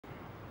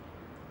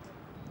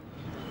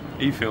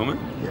Are you filming?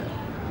 Yeah.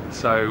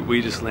 So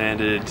we just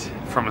landed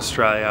from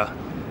Australia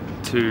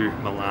to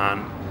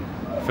Milan.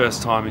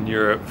 First time in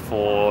Europe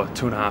for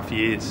 2.5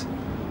 years.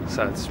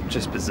 So it's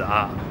just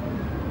bizarre.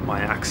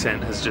 My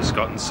accent has just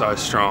gotten so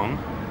strong.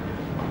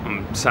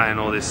 I'm saying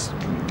all this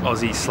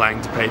Aussie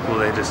slang to people,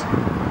 they're just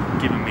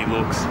giving me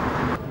looks.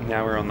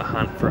 Now we're on the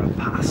hunt for a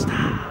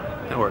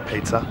pasta, or a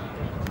pizza,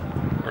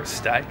 or a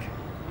steak,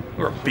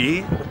 or a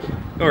beer,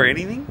 or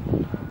anything.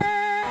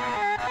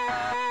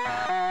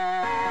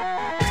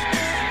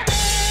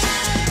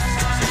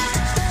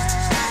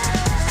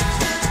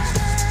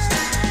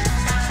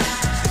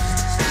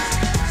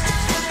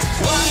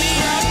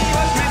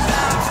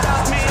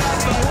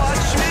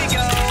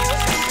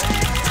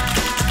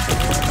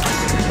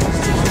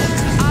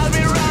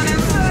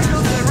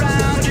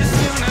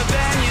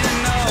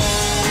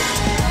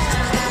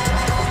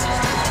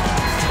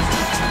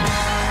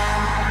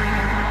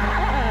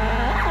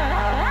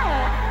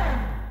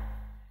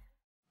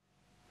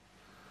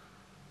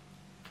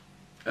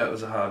 That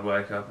was a hard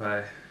wake up,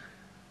 eh?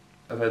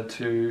 I've had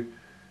two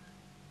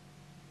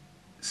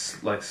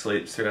sleeps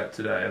throughout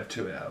today of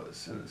 2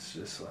 hours, and it's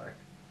just like,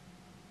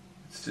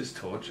 it's just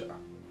torture. I'm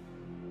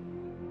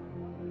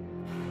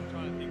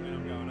trying to think when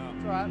I'm going up.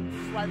 It's alright,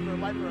 just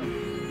wait for it.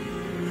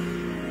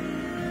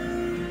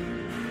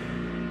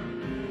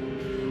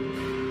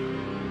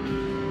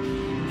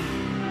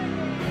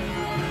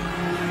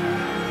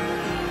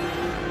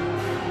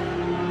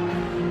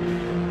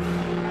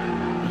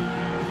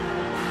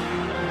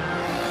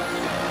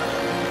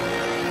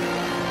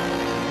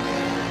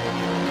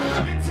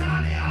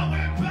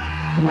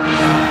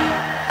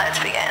 Let's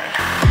begin.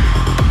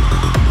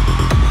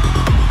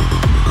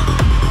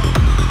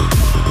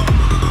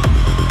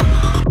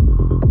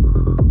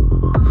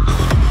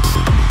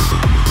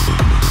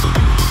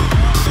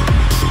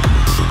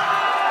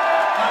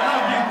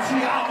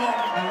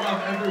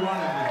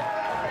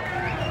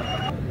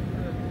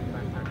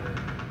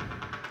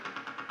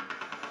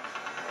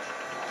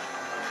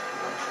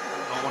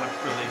 I want to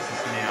release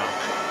this now.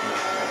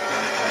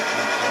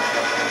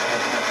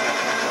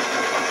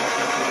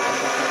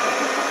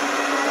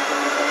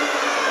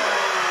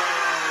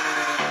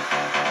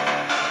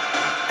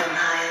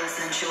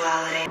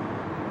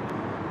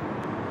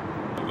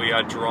 We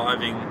are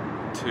driving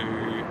to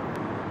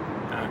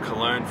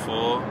Cologne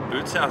for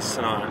Bootshaus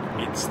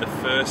tonight. It's the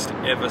first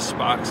ever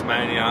Sparks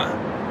Mania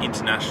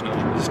International.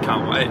 Just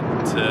can't wait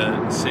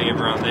to see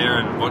everyone there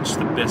and watch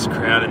the best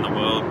crowd in the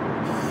world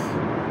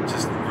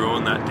just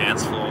ruin that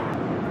dance floor.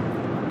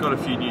 Got a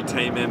few new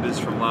team members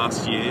from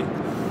last year.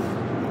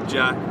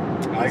 Jack,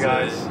 hi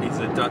guys. He's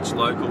a Dutch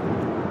local,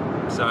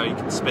 so he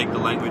can speak the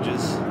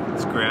languages.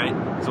 It's great.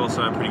 He's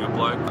also a pretty good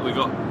bloke. We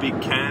got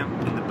Big Cam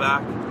in the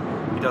back.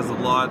 He does the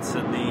lights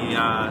and the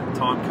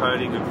time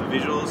coding of the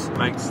visuals.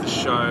 Makes the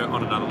show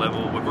on another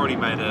level. We've already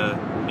made a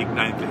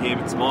nickname for him.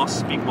 It's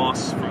Moss, Big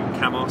Moss from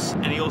Camos.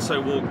 And he also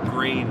wore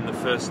green the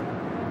first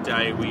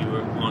day we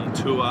were on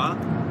tour.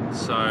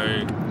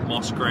 So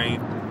Moss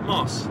Green,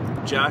 Moss.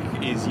 Jack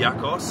is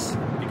Yakos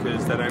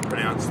because they don't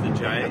pronounce the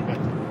J.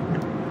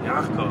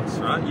 Yakos,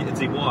 right? It's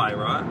a Y,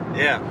 right?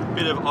 Yeah.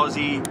 Bit of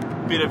Aussie,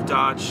 bit of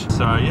Dutch.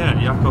 So yeah,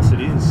 Yakos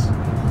it is.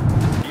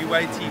 You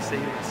wait till you see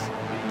this.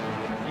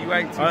 You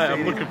wait till you see I'm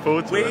this. looking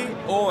forward to it. We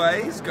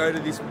always go to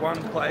this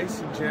one place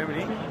in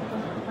Germany,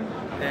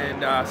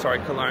 and sorry,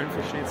 Cologne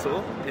for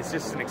Schnitzel. It's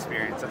just an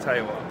experience, I tell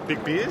you what.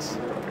 Big beers?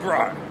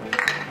 Bro.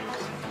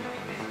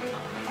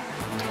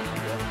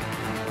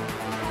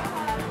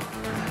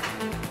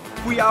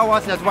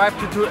 Hours I drive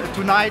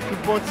tonight to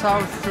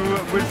Bootshaus to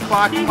with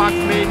Sparks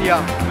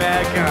Mania.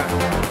 Mega.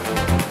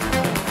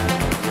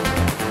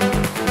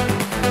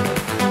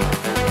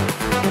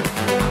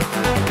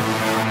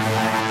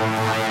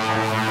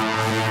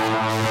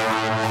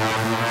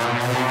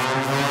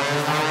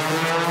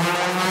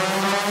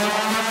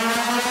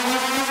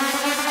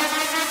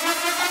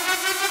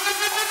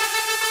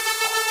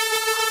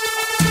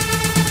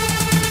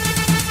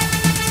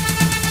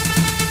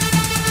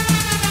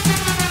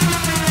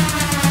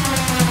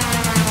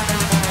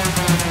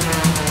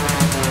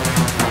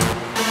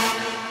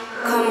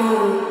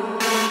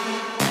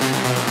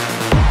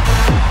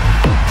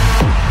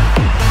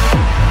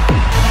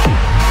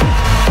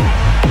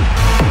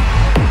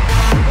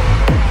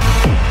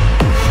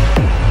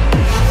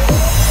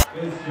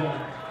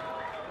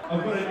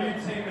 I've got a new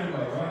team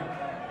member, right?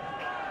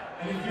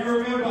 And if you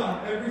remember,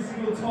 every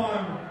single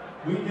time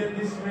we get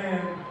this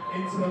man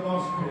into the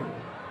mosh pit.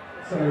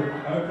 So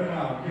open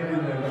up, get in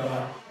there,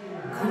 brother.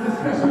 It's a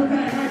special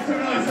day, make some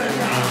noise,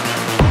 everyone.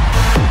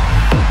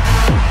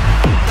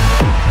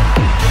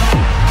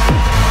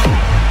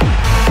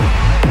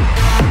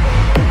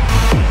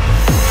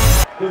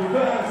 The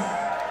first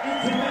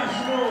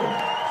international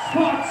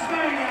Sparks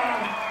Mania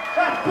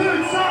at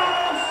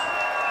Bootshaus.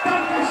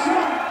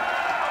 Dankeschön.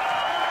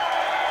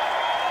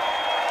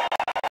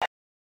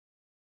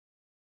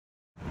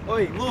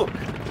 Oi, look,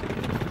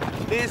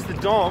 there's the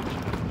Dom,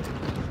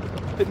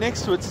 but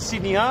next to it's the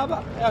Sydney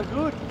Harbour. How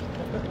good.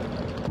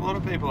 A lot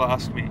of people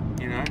ask me,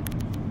 you know,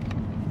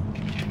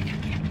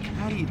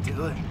 How do you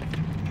do it?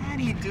 How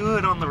do you do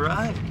it on the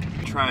road?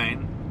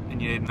 Train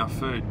and you eat enough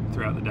food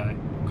throughout the day.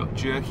 We've got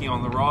jerky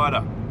on the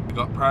rider. We've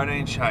got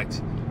protein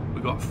shakes.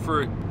 We've got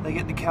fruit. They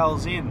get the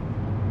calories in.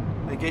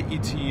 They get you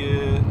to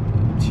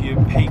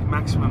your peak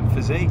maximum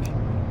physique.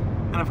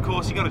 And of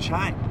course you got to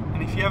train.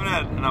 And if you haven't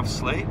had enough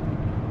sleep,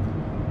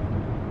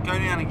 go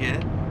down and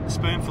get a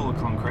spoonful of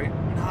concrete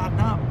and harden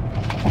up.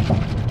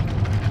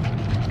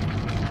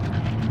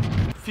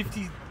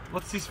 50,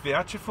 what's this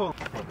voucher for?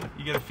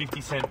 You get a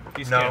 50-cent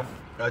discount.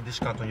 No, a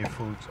discount on your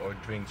food or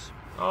drinks.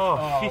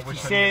 Oh, 50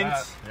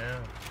 cents. Yeah.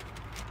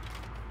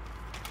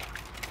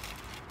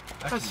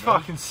 That's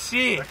fucking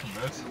sick.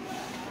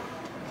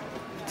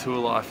 Tour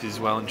life is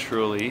well and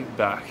truly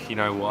back. You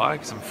know why?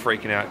 Because I'm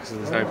freaking out because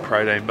there's no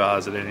protein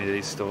bars at any of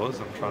these stores.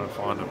 I'm trying to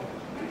find them.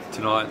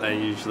 Tonight I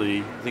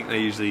think they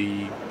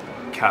usually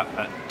cap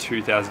at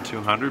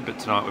 2,200, but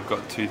tonight we've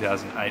got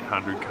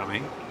 2,800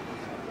 coming.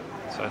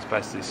 So it's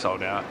basically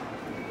sold out.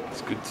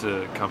 It's good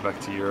to come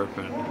back to Europe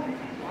and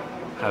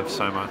have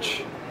so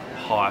much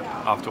hype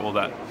after all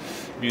that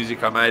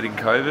music I made in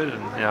COVID,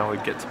 and now we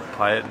get to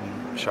play it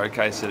and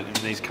showcase it in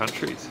these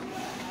countries.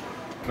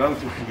 Going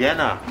to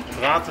Vienna,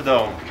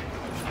 Praterdome.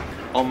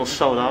 Almost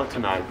sold out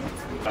tonight.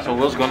 So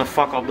Will's gonna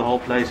fuck up the whole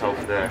place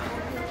over there.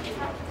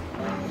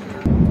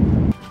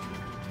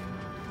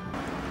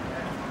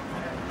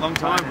 Long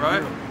time,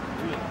 bro.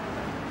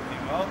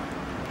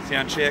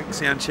 Sound check,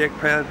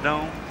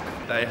 Praterdome.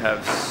 They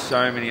have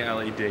so many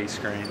LED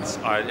screens.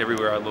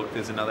 Everywhere I look,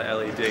 there's another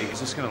LED. It's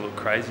just going to look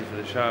crazy for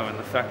the show, and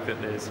the fact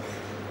that there's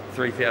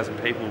 3,000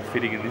 people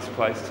fitting in this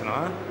place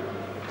tonight,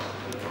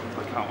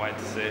 I can't wait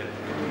to see it.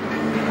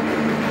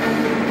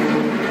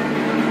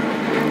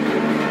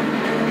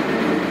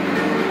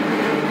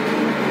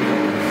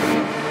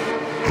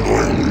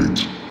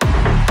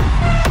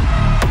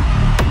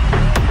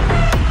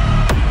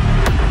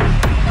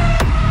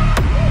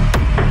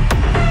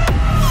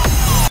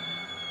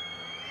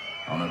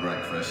 On a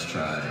breakfast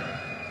tray.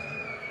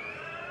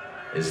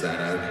 Is that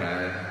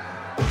okay?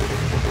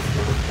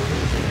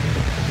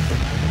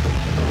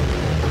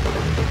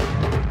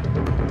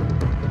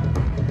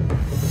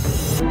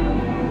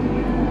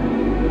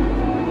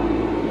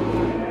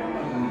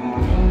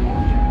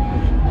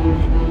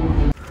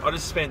 I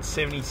just spent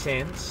 70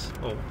 cents,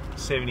 or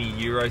 70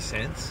 euro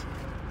cents.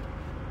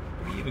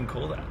 What do you even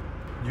call that?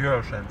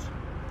 Euro cents.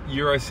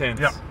 Euro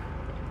cents? Yeah.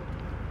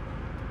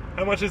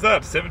 How much is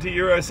that? 70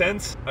 euro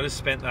cents? I just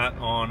spent that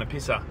on a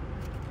pisser.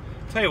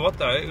 Tell you what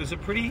though, it was a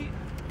pretty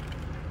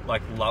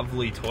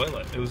lovely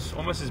toilet. It was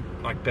almost as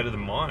better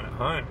than mine at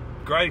home.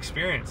 Great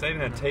experience. They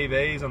even had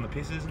TVs on the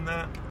pissers and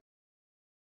that.